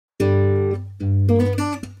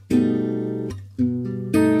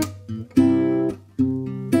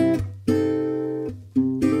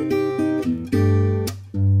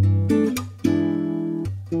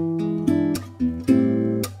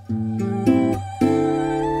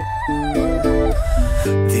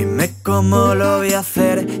¿Cómo lo voy a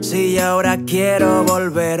hacer si ahora quiero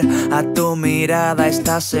volver? A tu mirada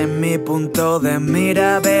estás en mi punto de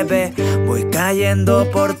mira, bebé. Voy cayendo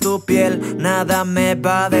por tu piel, nada me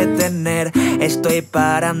va a detener. Estoy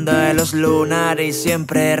parando en los lunares y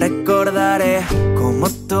siempre recordaré cómo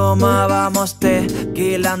tomábamos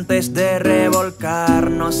tequila antes de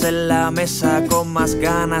revolcarnos en la mesa con más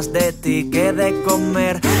ganas de ti que de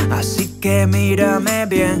comer. Así que mírame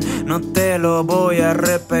bien, no te lo voy a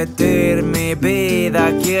repetir. Mi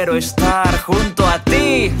vida, quiero estar junto a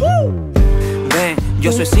ti. Ven,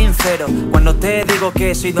 yo soy sincero cuando te digo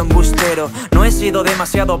que he sido embustero. No he sido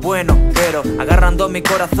demasiado bueno, pero agarrando mi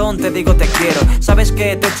corazón te digo te quiero. Sabes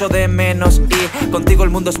que te echo de menos y contigo el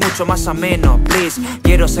mundo es mucho más ameno. Please,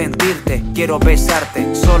 quiero sentirte, quiero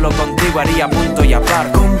besarte. Solo contigo haría punto y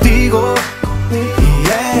aparte. Contigo,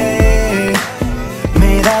 yeah.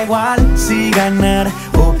 Me da igual si ganar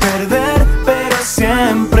o perder, pero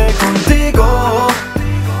siempre contigo,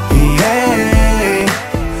 yeah.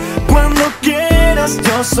 Cuando quieras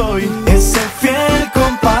yo soy ese fiel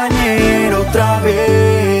compañero otra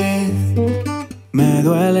vez. Me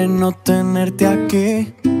duele no tenerte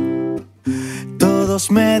aquí. Todos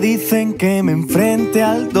me dicen que me enfrente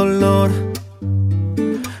al dolor,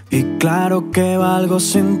 y claro que valgo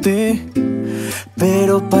sin ti,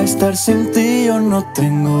 pero para estar sin ti yo no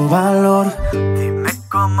tengo valor. Dime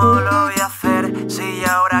cómo lo voy a hacer si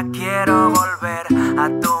ahora quiero volver. A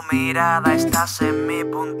tu mirada estás en mi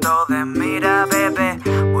punto de mira, bebé.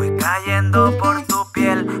 Voy cayendo por tu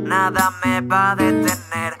piel, nada me va a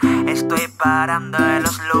detener. Estoy parando en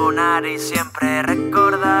los lunares y siempre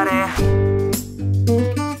recordaré